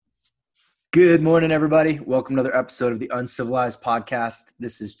Good morning, everybody. Welcome to another episode of the Uncivilized Podcast.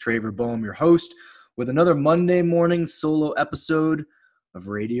 This is Traver Boehm, your host, with another Monday morning solo episode of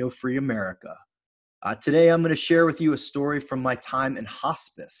Radio Free America. Today, I'm going to share with you a story from my time in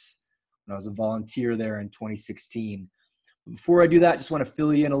hospice when I was a volunteer there in 2016. Before I do that, I just want to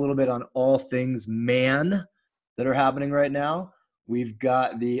fill you in a little bit on all things man that are happening right now. We've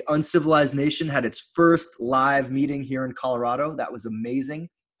got the Uncivilized Nation had its first live meeting here in Colorado. That was amazing.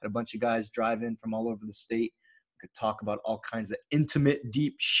 Had a bunch of guys drive in from all over the state. We could talk about all kinds of intimate,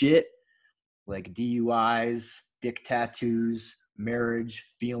 deep shit like DUIs, dick tattoos, marriage,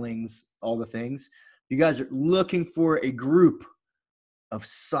 feelings, all the things. You guys are looking for a group of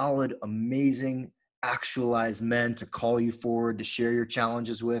solid, amazing, actualized men to call you forward, to share your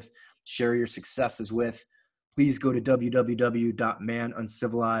challenges with, share your successes with. Please go to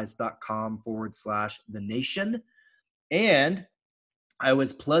www.manuncivilized.com/the nation. And I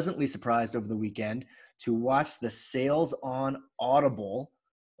was pleasantly surprised over the weekend to watch the sales on Audible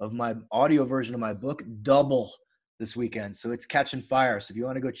of my audio version of my book double this weekend. So it's catching fire. So if you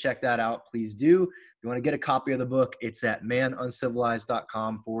want to go check that out, please do. If you want to get a copy of the book, it's at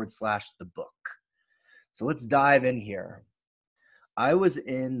manuncivilized.com/the book. So let's dive in here. I was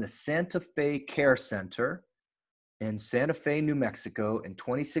in the Santa Fe Care Center in Santa Fe, New Mexico in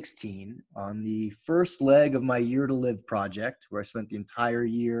 2016 on the first leg of my Year to Live project, where I spent the entire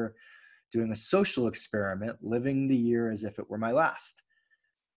year doing a social experiment, living the year as if it were my last.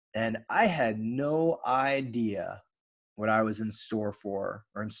 And I had no idea what I was in store for,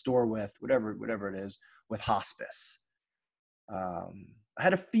 or in store with, whatever it is, with hospice. I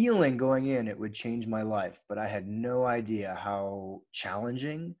had a feeling going in it would change my life, but I had no idea how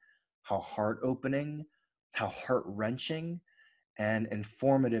challenging, how heart-opening, how heart-wrenching and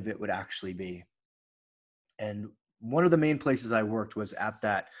informative it would actually be. And one of the main places I worked was at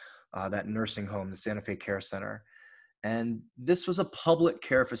that nursing home, the Santa Fe Care Center. And this was a public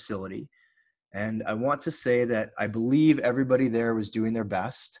care facility. And I want to say that I believe everybody there was doing their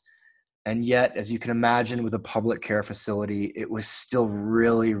best. And yet, as you can imagine, with a public care facility, it was still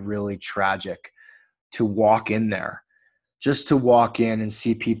really, really tragic to walk in there. Just to walk in and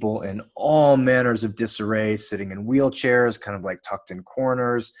see people in all manners of disarray, sitting in wheelchairs, kind of like tucked in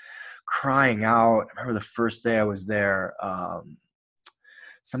corners, crying out. I remember the first day I was there,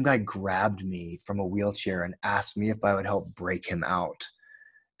 some guy grabbed me from a wheelchair and asked me if I would help break him out.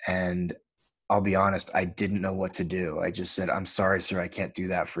 And I'll be honest, I didn't know what to do. I just said, "I'm sorry, sir, I can't do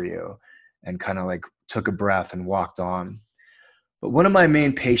that for you," and kind of like took a breath and walked on. But one of my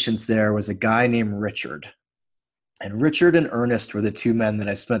main patients there was a guy named Richard. And Richard and Ernest were the two men that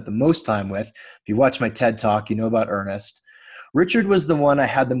I spent the most time with. If you watch my TED Talk, you know about Ernest. Richard was the one I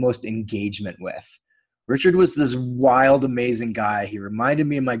had the most engagement with. Richard was this wild, amazing guy. He reminded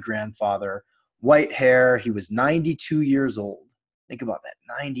me of my grandfather. White hair. He was 92 years old. Think about that,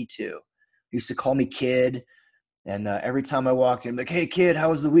 92. He used to call me kid. And every time I walked in, I'm like, "Hey, kid,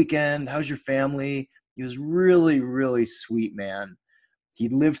 how was the weekend? How's your family?" He was really, really sweet, man. He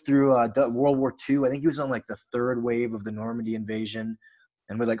lived through World War II. I think he was on like the third wave of the Normandy invasion,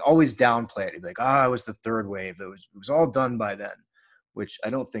 and would like always downplay it. He'd be like, "Ah, it was the third wave. It was all done by then," which I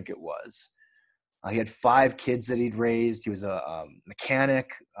don't think it was. He had 5 kids that he'd raised. He was a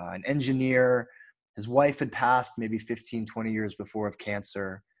mechanic, an engineer. His wife had passed maybe 15, 20 years before of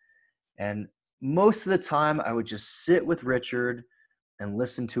cancer. And most of the time, I would just sit with Richard and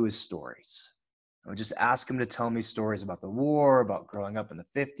listen to his stories. I would just ask him to tell me stories about the war, about growing up in the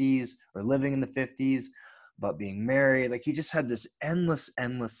 50s or living in the 50s, about being married. Like he just had this endless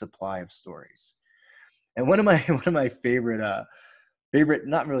supply of stories. And one of my favorite,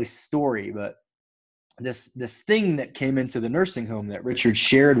 not really story, but this thing that came into the nursing home that Richard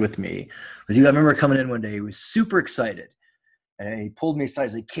shared with me was I remember coming in one day, he was super excited. And he pulled me aside.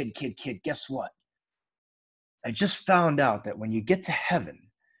 He's like, kid, guess what? I just found out that when you get to heaven,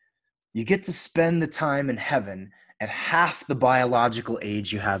 you get to spend the time in heaven at half the biological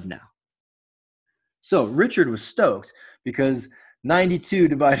age you have now. So Richard was stoked because 92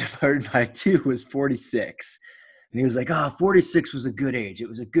 divided by 2 was 46. And he was like, 46 was a good age. It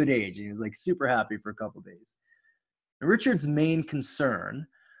was a good age. And he was like super happy for a couple of days. And Richard's main concern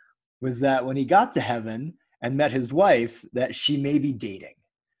was that when he got to heaven and met his wife, that she may be dating.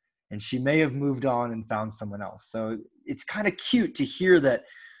 And she may have moved on and found someone else. So it's kind of cute to hear that,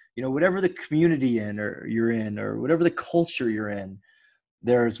 whatever the community you're in, or whatever the culture you're in,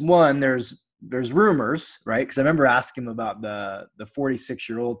 there's rumors, right? Because I remember asking him about the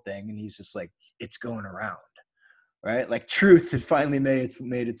 46-year-old thing, and he's just like, it's going around, right? Like truth had finally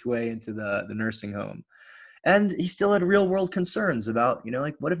made its way into the nursing home. And he still had real world concerns about,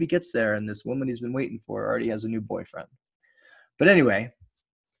 like, what if he gets there and this woman he's been waiting for already has a new boyfriend? But anyway,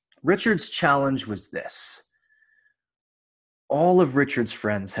 Richard's challenge was this. All of Richard's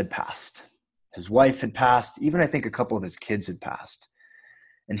friends had passed. His wife had passed. Even I think a couple of his kids had passed.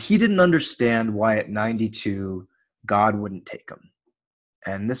 And he didn't understand why at 92, God wouldn't take him.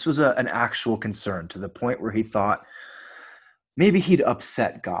 And this was an actual concern, to the point where he thought maybe he'd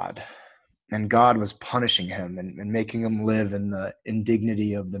upset God, and God was punishing him and making him live in the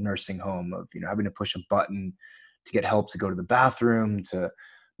indignity of the nursing home, of having to push a button to get help to go to the bathroom, to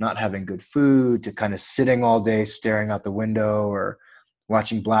not having good food, to kind of sitting all day staring out the window or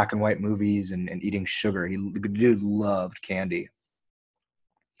watching black and white movies and eating sugar. The dude loved candy.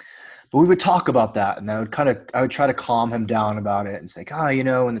 But we would talk about that, and I would try to calm him down about it and say,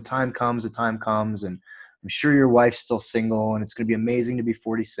 when the time comes, and I'm sure your wife's still single, and it's going to be amazing to be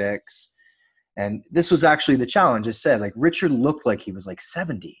 46. And this was actually the challenge. I said, like, Richard looked like he was like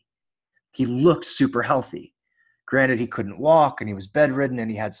 70. He looked super healthy. Granted, he couldn't walk and he was bedridden and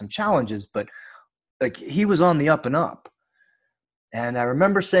he had some challenges, but like, he was on the up and up. And I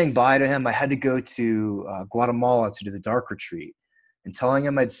remember saying bye to him. I had to go to Guatemala to do the dark retreat, and telling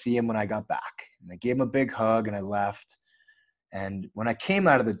him I'd see him when I got back. And I gave him a big hug and I left. And when I came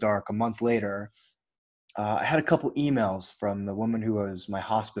out of the dark a month later, I had a couple emails from the woman who was my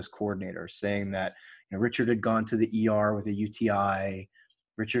hospice coordinator saying that Richard had gone to the ER with a UTI.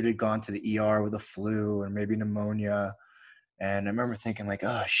 Richard had gone to the ER with a flu or maybe pneumonia. And I remember thinking, like,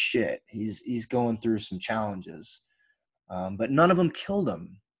 oh shit, he's going through some challenges. But none of them killed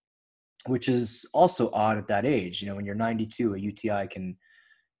him, which is also odd at that age. When you're 92, a UTI can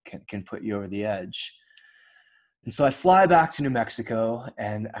put you over the edge. And so I fly back to New Mexico,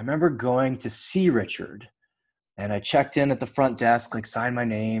 and I remember going to see Richard. And I checked in at the front desk, like, signed my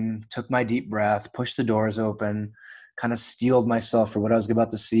name, took my deep breath, pushed the doors open, kind of steeled myself for what I was about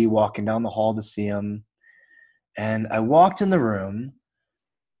to see, walking down the hall to see him. And I walked in the room, and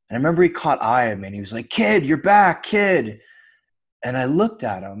I remember he caught eye of me, and he was like, "Kid, you're back, kid." And I looked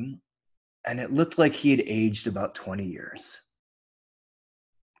at him, and it looked like he had aged about 20 years.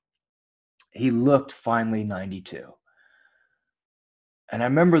 He looked finally 92. And I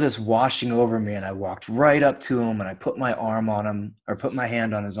remember this washing over me, and I walked right up to him and I put my arm on him, or put my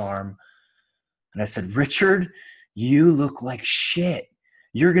hand on his arm. And I said, "Richard, you look like shit.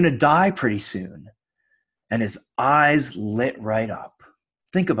 You're going to die pretty soon." And his eyes lit right up.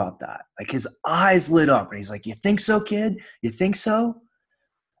 Think about that. Like, his eyes lit up, and he's like, "You think so, kid? You think so?"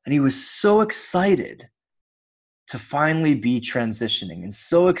 And he was so excited to finally be transitioning, and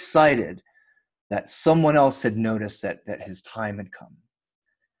so excited that someone else had noticed that his time had come.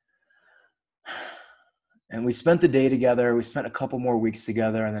 And we spent the day together. We spent a couple more weeks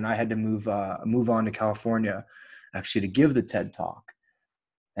together, and then I had to move on to California, actually, to give the TED Talk.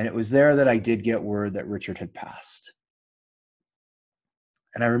 And it was there that I did get word that Richard had passed.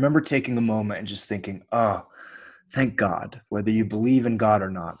 And I remember taking a moment and just thinking, oh, thank God, whether you believe in God or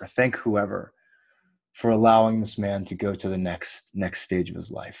not, or thank whoever for allowing this man to go to the next stage of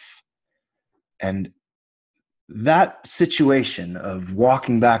his life. And that situation of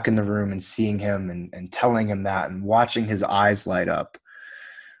walking back in the room and seeing him and telling him that and watching his eyes light up,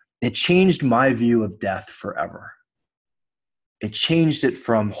 it changed my view of death forever. It changed it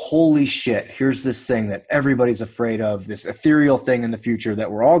from, holy shit, here's this thing that everybody's afraid of, this ethereal thing in the future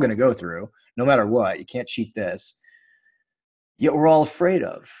that we're all going to go through, no matter what. You can't cheat this. Yet we're all afraid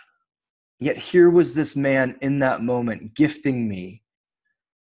of. Yet here was this man in that moment gifting me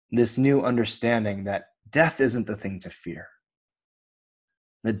this new understanding that death isn't the thing to fear.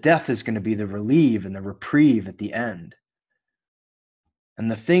 That death is going to be the relief and the reprieve at the end. And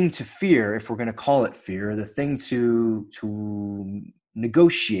the thing to fear, if we're going to call it fear, the thing to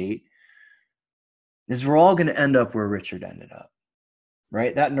negotiate is we're all going to end up where Richard ended up,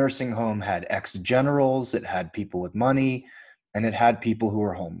 right? That nursing home had ex-generals, it had people with money, and it had people who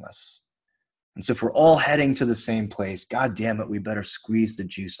were homeless. And so if we're all heading to the same place, God damn it, we better squeeze the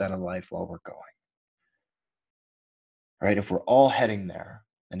juice out of life while we're going. Right? If we're all heading there,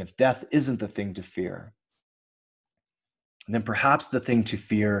 and if death isn't the thing to fear, then perhaps the thing to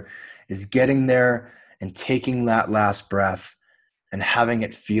fear is getting there and taking that last breath and having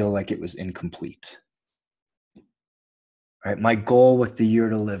it feel like it was incomplete. Right? My goal with the Year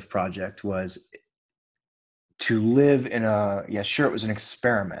to Live project was to live in it was an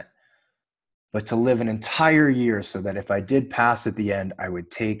experiment, but to live an entire year so that if I did pass at the end, I would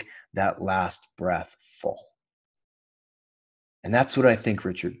take that last breath full. And that's what I think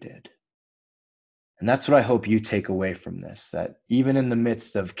Richard did. And that's what I hope you take away from this, that even in the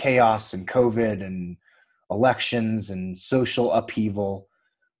midst of chaos and COVID and elections and social upheaval,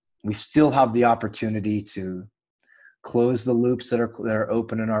 we still have the opportunity to close the loops that are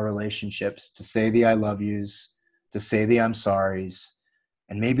open in our relationships, to say the I love yous, to say the I'm sorries,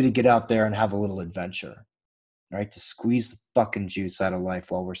 and maybe to get out there and have a little adventure, right? To squeeze the fucking juice out of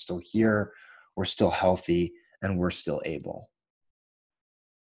life while we're still here, we're still healthy, and we're still able.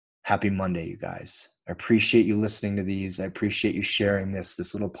 Happy Monday, you guys. I appreciate you listening to these. I appreciate you sharing this.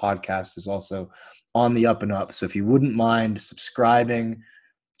 This little podcast is also on the up and up. So if you wouldn't mind subscribing,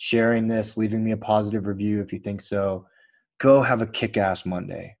 sharing this, leaving me a positive review if you think so, go have a kick-ass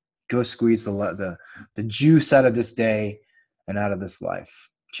Monday. Go squeeze the juice out of this day and out of this life.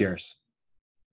 Cheers.